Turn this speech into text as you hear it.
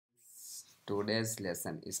Today's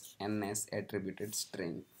lesson is NS attributed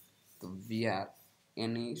string. So we are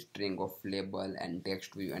any string of label and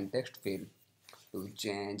text view and text field to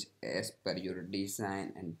change as per your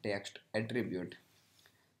design and text attribute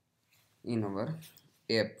in our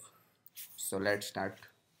app. So let's start.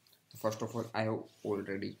 First of all, I have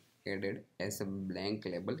already added as a blank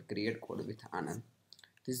label create code with Anand.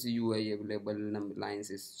 This UI available number lines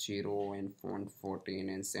is 0 and font 14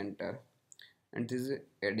 and center, and this is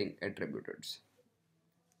adding attributes.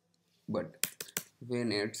 But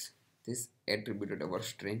when it's this attributed our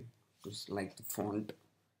string to like the font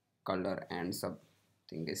color and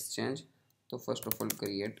something is changed, so first of all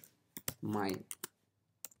create my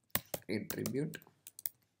attribute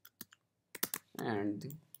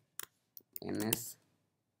and ns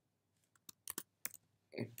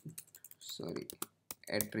sorry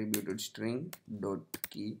attributed string dot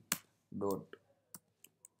key dot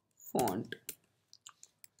font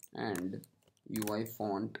and UI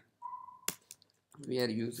font we are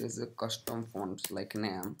uses a custom fonts like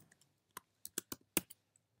name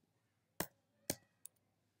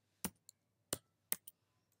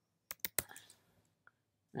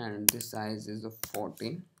and the size is of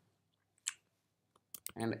 14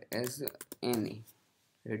 and as any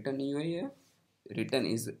written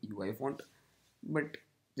is UI font, but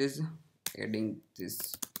this adding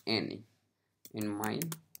this any in my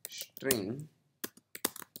string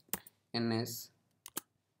ns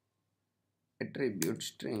attribute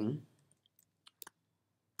string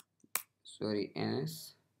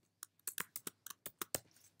ns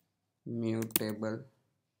mutable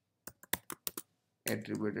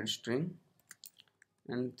attributed string,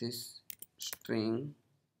 and this string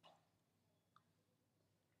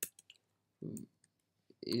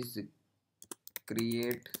is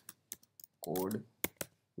create code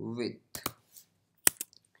with,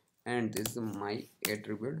 and this is my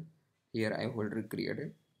attribute here I already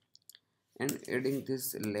created, and adding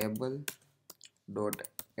this label dot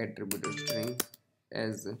attributed string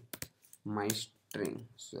as my string.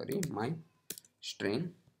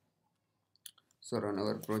 So run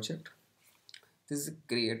our project. This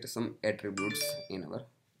create some attributes in our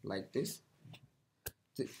like this.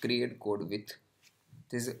 Create code with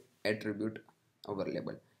this attribute our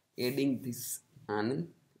label, adding this an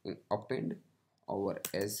in append our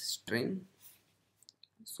as string.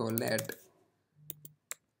 So let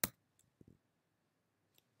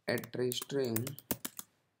attribute string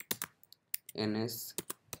ns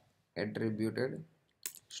attributed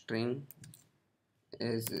string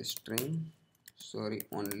as string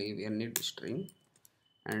only we need string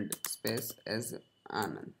and space as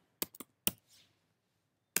Anand,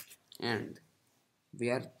 and we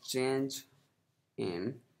are change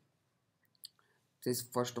in this.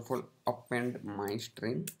 First of all, append my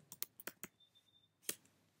string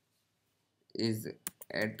is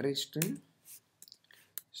attribute string,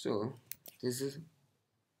 so this is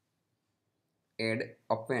add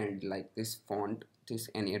append like this font this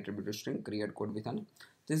any attribute string create code with an.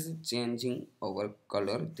 This is changing our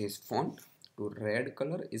color, this font to red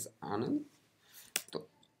color is Anand. So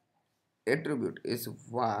attribute is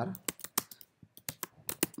var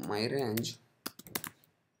my range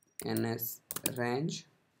ns range,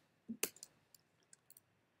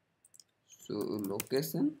 so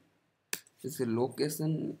location, this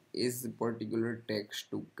location is particular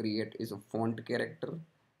text to create is a font character,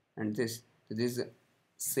 and this is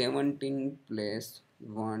 17 place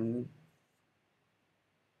 1,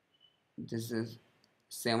 this is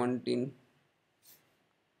 17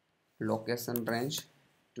 location range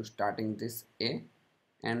to starting this a,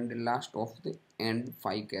 and last of the end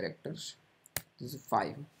 5 characters, this is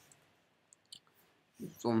 5.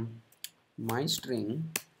 So my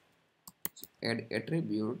string add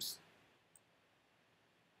attributes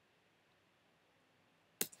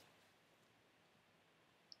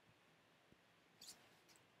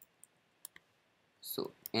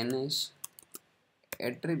so ns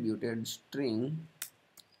attributed string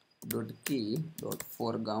dot key dot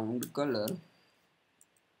foreground color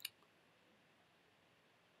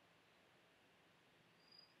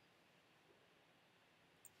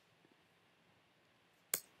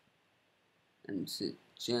and say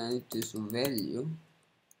change this value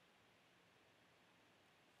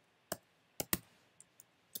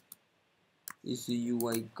is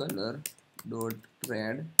UI color dot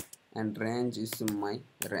red, and range is my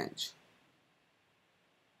range.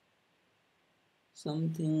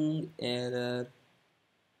 Something error,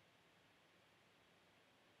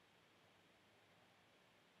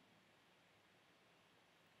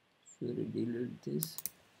 sorry delete this,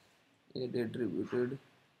 add attributed,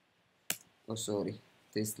 oh sorry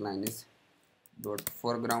this line is dot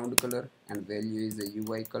foreground color and value is a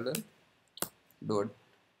UI color dot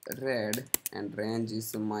red and range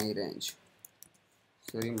is my range,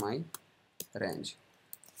 my range.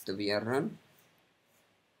 So we are run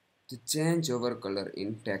to change our color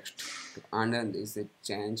in text. To Anand is a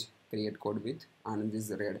change create code with Anand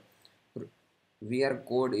is red. Where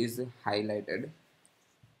code is highlighted,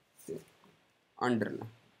 underline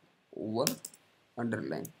over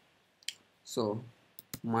underline. So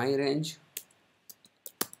my range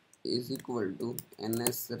is equal to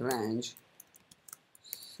ns range,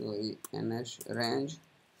 ns range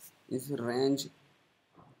is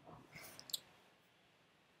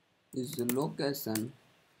location.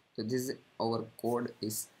 So this is our code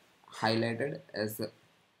is highlighted as a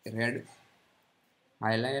red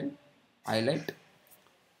highlight.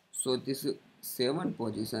 So this 7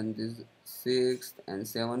 position, this 6th and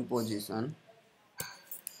 7 position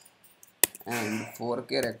and 4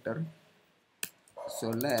 character. So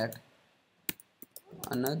let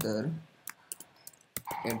another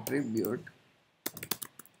attribute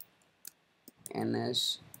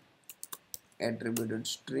ns attributed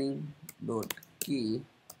string dot key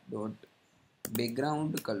dot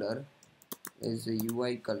background color is a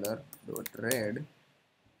UI color dot red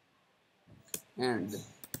and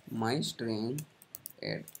my string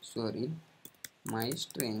add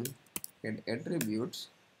attributes.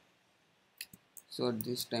 So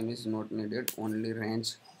this time is not needed, only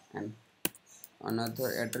range and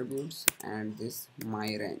another attributes and this my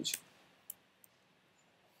range,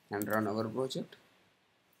 and run our project.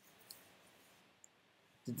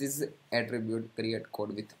 This is attribute create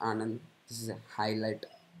code with Anand. This is a highlight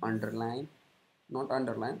underline, not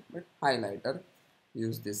underline but highlighter.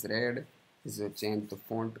 Use this red. This will change the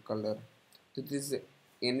font color. So this is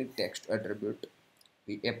any text attribute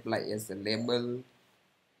we apply as a label,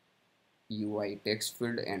 UI text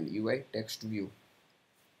field and UI text view.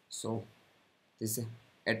 So this is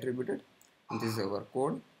attributed and this is our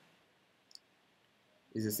code.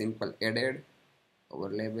 This is a simple added our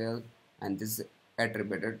label and this is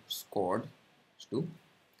attributed code to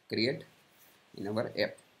create in our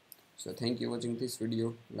app. So thank you for watching this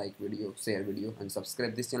video. Like video, share video and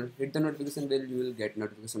subscribe this channel. Hit the notification bell, you will get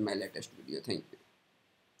notification my latest video. Thank you.